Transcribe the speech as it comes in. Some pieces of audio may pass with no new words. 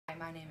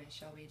my name is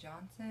Shelby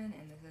Johnson,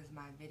 and this is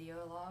my video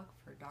log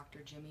for Dr.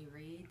 Jimmy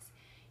Reed's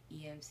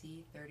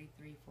EMC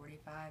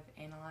 3345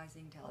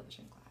 Analyzing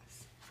Television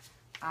class.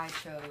 I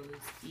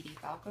chose Edie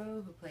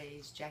Falco, who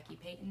plays Jackie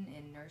Payton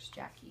in Nurse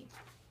Jackie.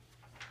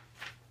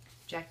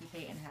 Jackie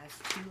Payton has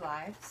two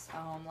lives, a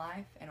home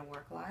life and a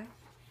work life.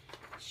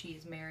 She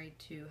is married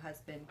to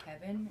husband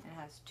Kevin and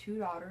has two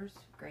daughters,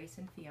 Grace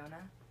and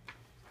Fiona.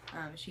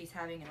 She's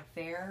having an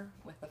affair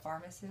with the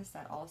pharmacist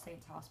at All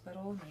Saints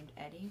Hospital named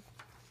Edie.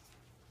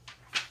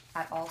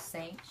 At All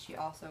Saints, she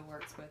also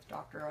works with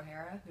Dr.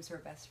 O'Hara, who's her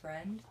best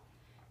friend,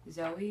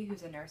 Zoe,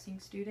 who's a nursing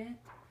student,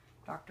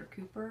 Dr.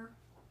 Cooper,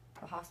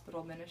 the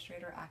hospital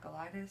administrator,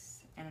 Acolytus,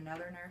 and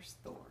another nurse,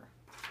 Thor.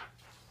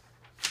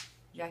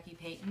 Jackie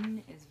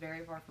Payton is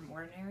very far from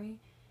ordinary.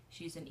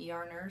 She's an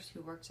ER nurse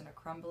who works in a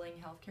crumbling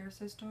healthcare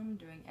system,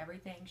 doing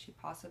everything she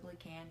possibly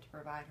can to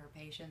provide her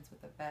patients with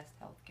the best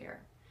healthcare.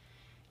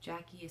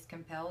 Jackie is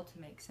compelled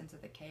to make sense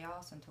of the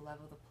chaos and to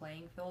level the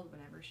playing field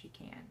whenever she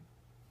can.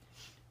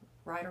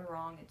 Right or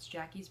wrong, it's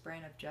Jackie's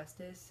brand of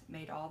justice,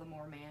 made all the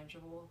more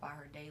manageable by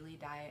her daily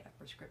diet of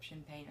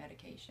prescription pain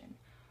medication.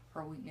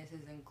 Her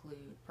weaknesses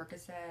include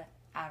Percocet,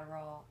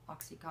 Adderall,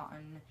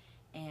 Oxycontin,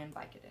 and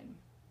Vicodin.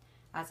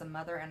 As a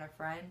mother and a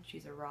friend,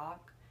 she's a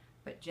rock,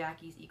 but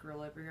Jackie's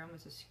equilibrium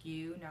is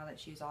askew now that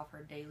she's off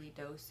her daily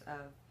dose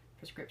of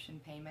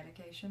prescription pain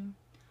medication.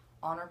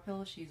 On her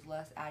pills, she's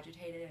less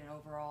agitated and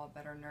overall a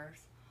better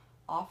nurse.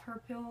 Off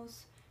her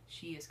pills,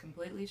 she is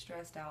completely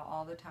stressed out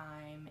all the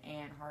time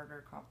and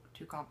harder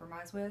to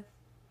compromise with.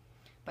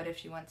 But if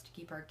she wants to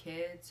keep her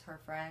kids,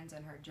 her friends,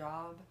 and her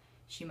job,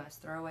 she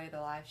must throw away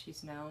the life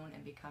she's known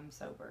and become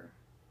sober.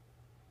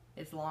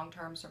 Is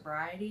long-term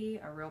sobriety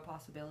a real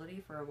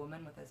possibility for a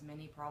woman with as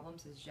many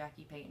problems as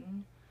Jackie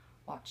Payton?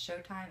 Watch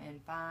Showtime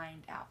and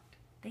find out.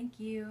 Thank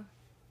you.